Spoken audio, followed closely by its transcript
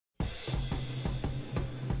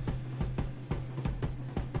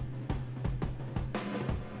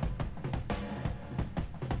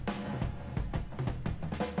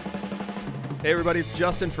Hey everybody, it's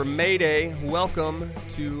Justin from Mayday. Welcome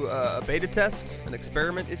to a beta test, an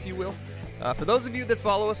experiment if you will. For those of you that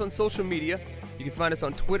follow us on social media, you can find us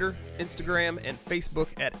on Twitter, Instagram, and Facebook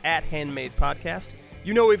at Handmade Podcast.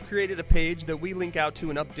 You know we've created a page that we link out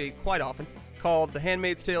to and update quite often called The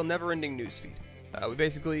Handmaid's Tale Never-Ending Newsfeed. We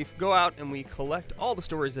basically go out and we collect all the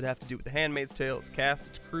stories that have to do with The Handmaid's Tale, its cast,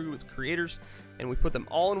 its crew, its creators, and we put them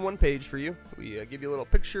all in one page for you. We give you a little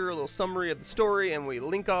picture, a little summary of the story, and we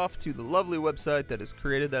link off to the lovely website that has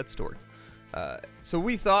created that story. So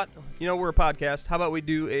we thought, we're a podcast. How about we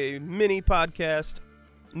do a mini podcast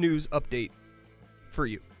news update for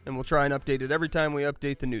you? And we'll try and update it every time we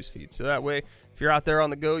update the news feed. So that way, if you're out there on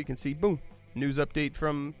the go, you can see, boom, news update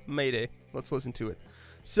from Mayday. Let's listen to it.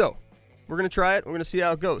 So, we're going to try it. We're going to see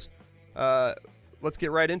how it goes. Let's get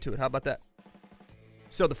right into it. How about that?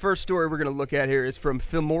 So the first story we're going to look at here is from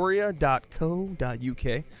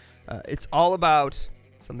filmoria.co.uk. It's all about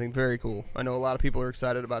something very cool. I know a lot of people are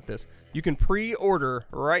excited about this. You can pre-order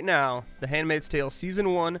right now The Handmaid's Tale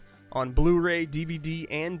Season 1 on Blu-ray, DVD,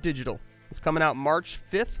 and digital. It's coming out March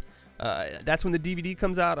 5th. That's when the DVD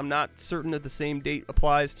comes out. I'm not certain that the same date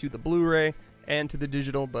applies to the Blu-ray and to the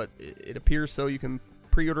digital, but it appears so. You can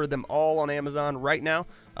pre-order them all on Amazon right now.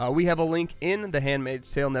 We have a link in the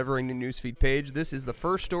Handmaid's Tale Never-Ending Newsfeed page. This is the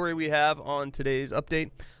first story we have on today's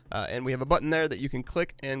update, and we have a button there that you can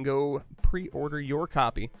click and go pre-order your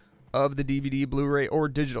copy of the DVD, Blu-ray, or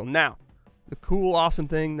digital. Now, the cool, awesome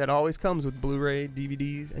thing that always comes with Blu-ray,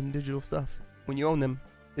 DVDs, and digital stuff when you own them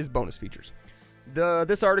is bonus features.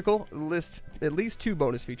 This article lists at least 2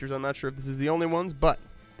 bonus features. I'm not sure if this is the only ones, but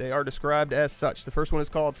they are described as such. The first one is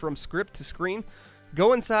called From Script to Screen.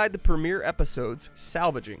 Go inside the premiere episode's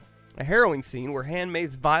Salvaging, a harrowing scene where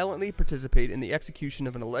handmaids violently participate in the execution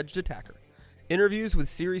of an alleged attacker. Interviews with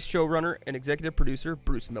series showrunner and executive producer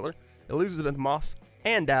Bruce Miller, Elizabeth Moss,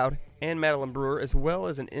 Ann Dowd, and Madeline Brewer, as well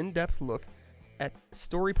as an in-depth look at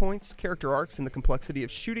story points, character arcs, and the complexity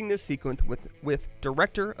of shooting this sequence with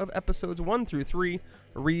director of episodes 1 through 3,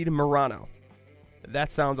 Reed Morano.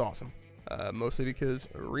 That sounds awesome, mostly because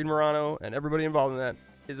Reed Morano and everybody involved in that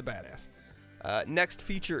is a badass. Next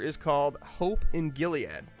feature is called Hope in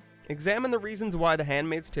Gilead. Examine the reasons why The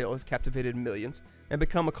Handmaid's Tale has captivated millions and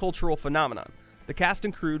become a cultural phenomenon. The cast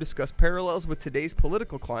and crew discuss parallels with today's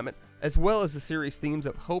political climate, as well as the series' themes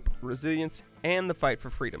of hope, resilience, and the fight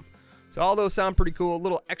for freedom. So all those sound pretty cool. A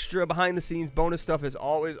little extra behind-the-scenes bonus stuff is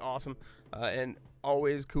always awesome and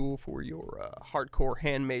always cool for your hardcore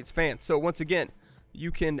Handmaids fans. So once again,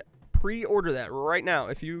 you can pre-order that right now.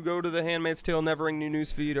 If you go to the Handmaid's Tale Never-Ending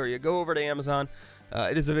Newsfeed or you go over to Amazon,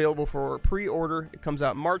 it is available for pre-order. It comes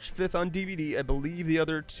out March 5th on DVD. I believe the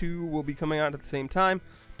other 2 will be coming out at the same time.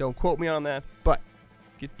 Don't quote me on that, but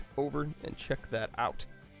get over and check that out.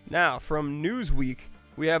 Now, from Newsweek,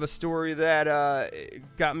 we have a story that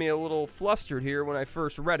got me a little flustered here when I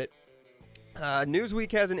first read it.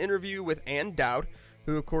 Newsweek has an interview with Ann Dowd,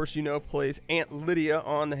 who, of course, plays Aunt Lydia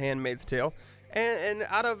on The Handmaid's Tale. And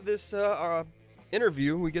out of this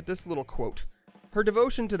interview, we get this little quote. Her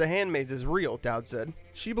devotion to the handmaids is real, Dowd said.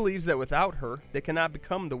 She believes that without her, they cannot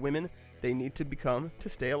become the women they need to become to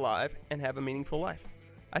stay alive and have a meaningful life.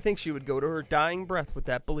 I think she would go to her dying breath with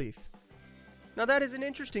that belief. Now that is an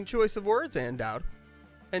interesting choice of words, Ann Dowd.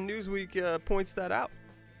 And Newsweek points that out.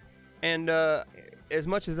 And as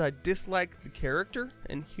much as I dislike the character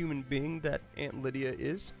and human being that Aunt Lydia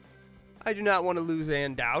is, I do not want to lose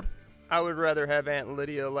Ann Dowd. I would rather have Aunt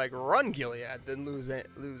Lydia run Gilead than lose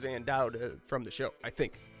Ann Dowd from the show. I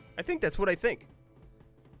think that's what I think,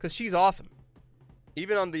 because she's awesome.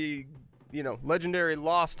 Even on the legendary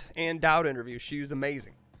Lost Ann Dowd interview, she was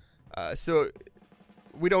amazing. So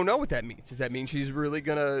we don't know what that means. Does that mean she's really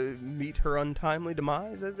gonna meet her untimely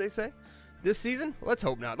demise, as they say, this season? Let's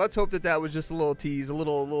hope not. Let's hope that was just a little tease, a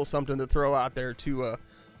little something to throw out there to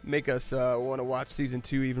make us want to watch season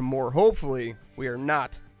 2 even more. Hopefully, we are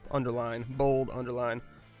not. Bold underline,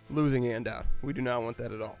 losing Ann Dowd. We do not want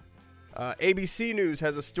that at all. ABC News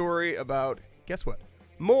has a story about, guess what?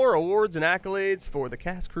 More awards and accolades for the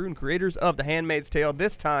cast, crew, and creators of The Handmaid's Tale.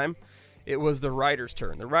 This time, it was the writers'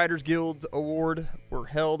 turn. The Writers Guild Award were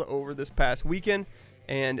held over this past weekend,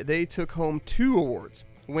 and they took home 2 awards,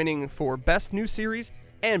 winning for Best New Series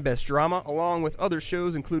and Best Drama, along with other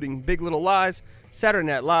shows including Big Little Lies, Saturday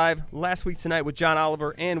Night Live, Last Week Tonight with John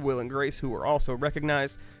Oliver, and Will and Grace, who were also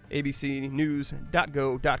recognized.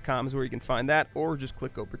 abcnews.go.com is where you can find that, or just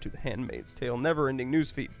click over to the Handmaid's Tale Never-Ending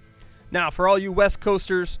Newsfeed. Now, for all you West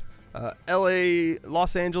Coasters, LA,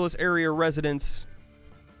 Los Angeles area residents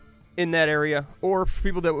in that area, or for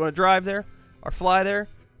people that want to drive there or fly there,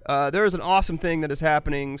 there is an awesome thing that is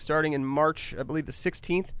happening starting in March, I believe the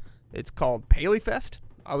 16th. It's called Paley Fest.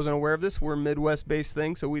 I wasn't aware of this. We're a Midwest-based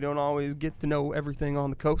thing, so we don't always get to know everything on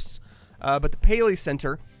the coasts. But the Paley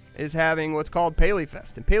Center is having what's called Paley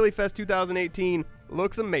Fest. And Paley Fest 2018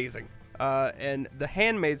 looks amazing. And The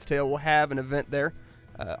Handmaid's Tale will have an event there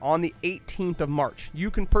on the 18th of March.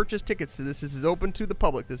 You can purchase tickets to this. This is open to the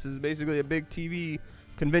public. This is basically a big TV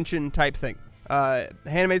convention type thing.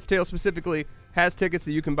 Handmaid's Tale specifically has tickets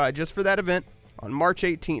that you can buy just for that event on March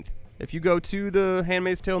 18th. If you go to the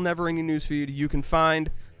Handmaid's Tale Neverending newsfeed, you can find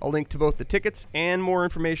a link to both the tickets and more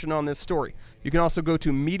information on this story. You can also go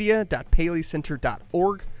to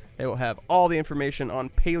media.paleycenter.org. They will have all the information on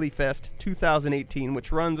Paley Fest 2018,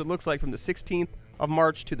 which runs, it looks like, from the 16th of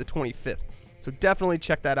March to the 25th. So definitely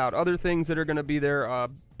check that out. Other things that are going to be there,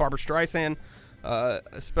 Barbra Streisand, a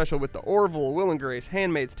special with the Orville, Will and Grace,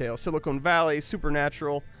 Handmaid's Tale, Silicon Valley,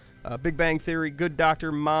 Supernatural, Big Bang Theory, Good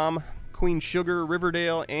Doctor, Mom, Queen Sugar,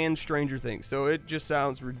 Riverdale, and Stranger Things. So it just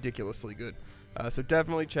sounds ridiculously good. So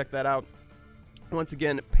definitely check that out. Once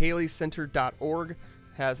again, paleycenter.org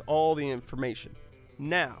has all the information.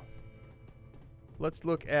 Now, let's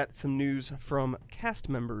look at some news from cast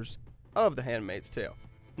members of The Handmaid's Tale.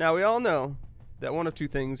 Now, we all know that one of two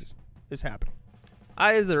things is happening.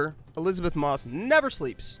 Either Elizabeth Moss never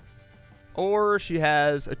sleeps, or she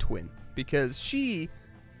has a twin, because she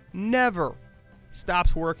never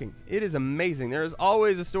stops working. It is amazing. There is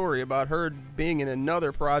always a story about her being in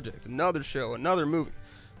another project, another show, another movie.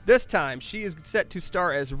 This time, she is set to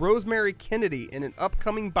star as Rosemary Kennedy in an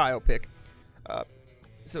upcoming biopic.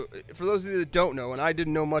 So, for those of you that don't know, and I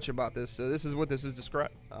didn't know much about this, so this is what this is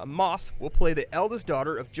described. Moss will play the eldest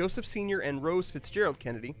daughter of Joseph Sr. and Rose Fitzgerald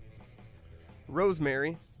Kennedy.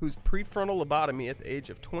 Rosemary, whose prefrontal lobotomy at the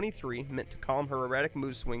age of 23 meant to calm her erratic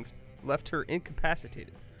mood swings, left her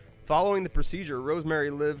incapacitated. Following the procedure,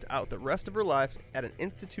 Rosemary lived out the rest of her life at an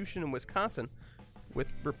institution in Wisconsin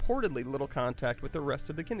with reportedly little contact with the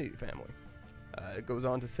rest of the Kennedy family. It goes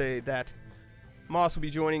on to say that Moss will be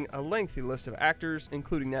joining a lengthy list of actors,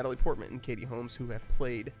 including Natalie Portman and Katie Holmes, who have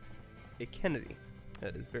played a Kennedy.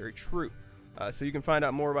 That is very true. So you can find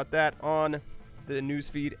out more about that on the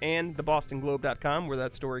newsfeed and thebostonglobe.com, where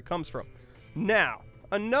that story comes from. Now,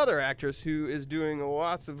 another actress who is doing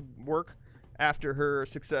lots of work after her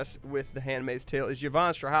success with The Handmaid's Tale is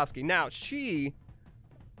Yvonne Strahovski. Now, she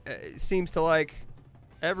seems to like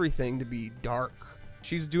everything to be dark.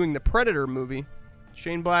 She's doing the Predator movie.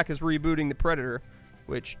 Shane Black is rebooting the Predator,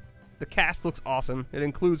 which the cast looks awesome. It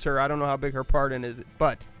includes her. I don't know how big her part in is,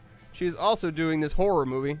 but she is also doing this horror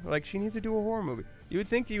movie. Like, she needs to do a horror movie. You would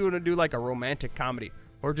think you would do like a romantic comedy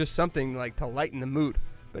or just something like to lighten the mood.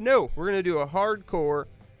 But no, we're going to do a hardcore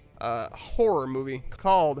horror movie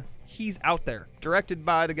called He's Out There, directed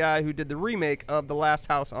by the guy who did the remake of The Last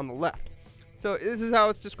House on the Left. So this is how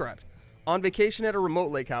it's described. On vacation at a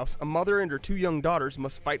remote lake house, a mother and her two young daughters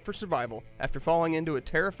must fight for survival after falling into a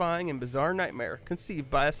terrifying and bizarre nightmare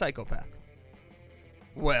conceived by a psychopath.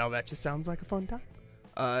 Well, that just sounds like a fun time.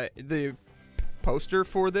 The poster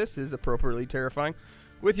for this is appropriately terrifying,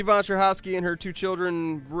 with Yvonne Strahovski and her two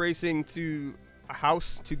children racing to a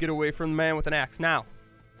house to get away from the man with an axe. Now,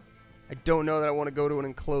 I don't know that I want to go to an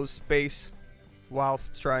enclosed space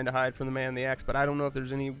whilst trying to hide from the man in the axe, but I don't know if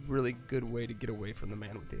there's any really good way to get away from the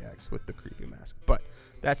man with the axe with the creepy mask. But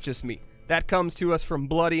that's just me. That comes to us from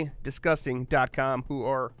BloodyDisgusting.com, who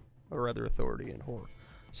are a rather authority in horror.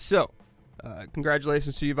 So,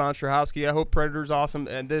 congratulations to Yvonne Strahovski. I hope Predator's awesome,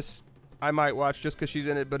 and this I might watch just because she's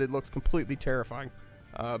in it, but it looks completely terrifying,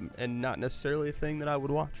 and not necessarily a thing that I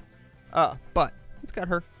would watch. But it's got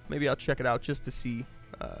her. Maybe I'll check it out just to see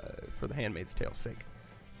for The Handmaid's Tale's sake.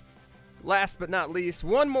 Last but not least,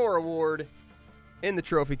 one more award in the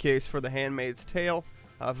trophy case for The Handmaid's Tale.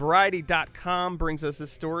 Variety.com brings us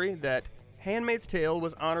this story that Handmaid's Tale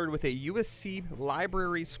was honored with a USC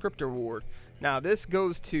Library Script Award. Now, this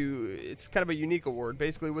goes to, it's kind of a unique award.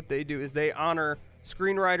 Basically, what they do is they honor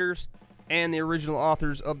screenwriters and the original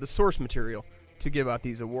authors of the source material to give out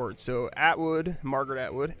these awards. So, Margaret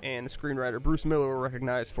Atwood, and screenwriter Bruce Miller were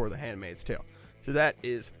recognized for The Handmaid's Tale. So that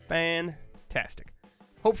is fantastic.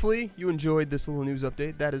 Hopefully you enjoyed this little news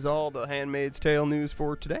update. That is all the Handmaid's Tale news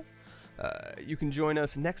for today. You can join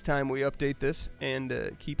us next time we update this,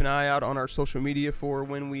 and keep an eye out on our social media for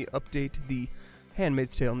when we update the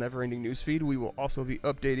Handmaid's Tale Neverending newsfeed. We will also be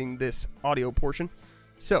updating this audio portion.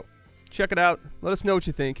 So check it out. Let us know what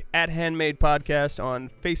you think at Handmaid Podcast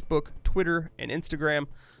on Facebook, Twitter, and Instagram.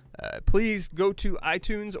 Please go to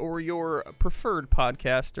iTunes or your preferred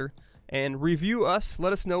podcaster and review us.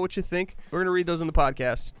 Let us know what you think. We're going to read those in the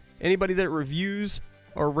podcast. Anybody that reviews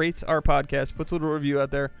or rates our podcast, puts a little review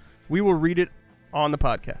out there, we will read it on the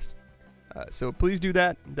podcast. So please do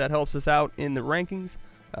that. That helps us out in the rankings.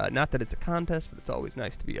 Not that it's a contest, but it's always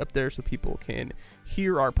nice to be up there so people can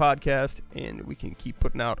hear our podcast and we can keep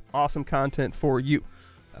putting out awesome content for you.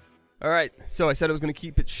 All right, so I said I was going to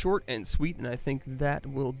keep it short and sweet, and I think that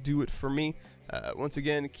will do it for me. Once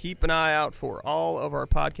again, keep an eye out for all of our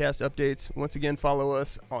podcast updates. Once again, follow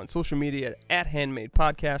us on social media at Handmade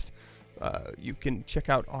Podcast. You can check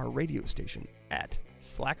out our radio station at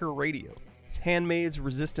Slacker Radio. It's Handmaid's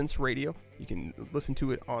Resistance Radio. You can listen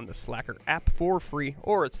to it on the Slacker app for free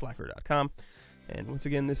or at slacker.com. And once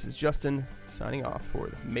again, this is Justin signing off for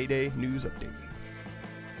the Mayday News Update.